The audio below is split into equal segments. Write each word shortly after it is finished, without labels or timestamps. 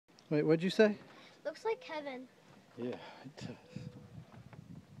Wait, what'd you say? Looks like heaven. Yeah, it does.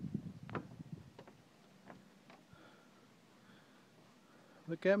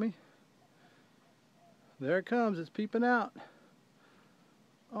 Look at me. There it comes. It's peeping out.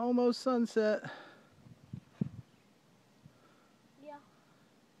 Almost sunset. Yeah.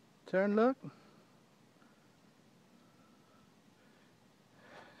 Turn, look.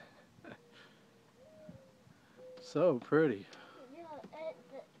 So pretty. Yeah,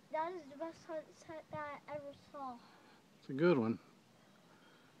 that is the best sunset that I ever saw. It's a good one.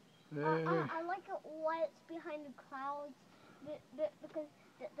 I like it when it's behind the clouds because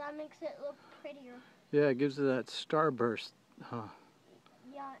that makes it look prettier. Yeah, it gives it that starburst, huh?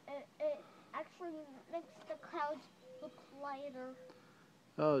 Yeah, it actually makes the clouds look lighter.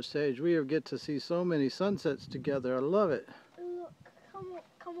 Oh, Sage, we get to see so many sunsets together. I love it. Look,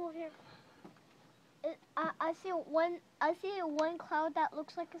 come over here. I see one cloud that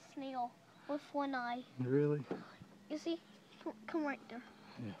looks like a snail with one eye. Really? You see? Come right there.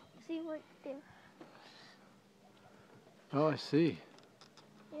 Yeah. See right there. Oh, I see.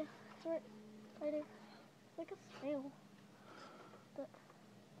 Yeah, it's right there. It's like a snail. But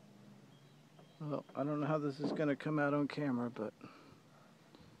Well, I don't know how this is going to come out on camera, but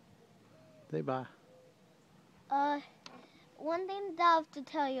say bye. one thing that I have to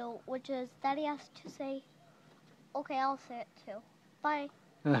tell you, which is Daddy has to say, okay, I'll say it too. Bye.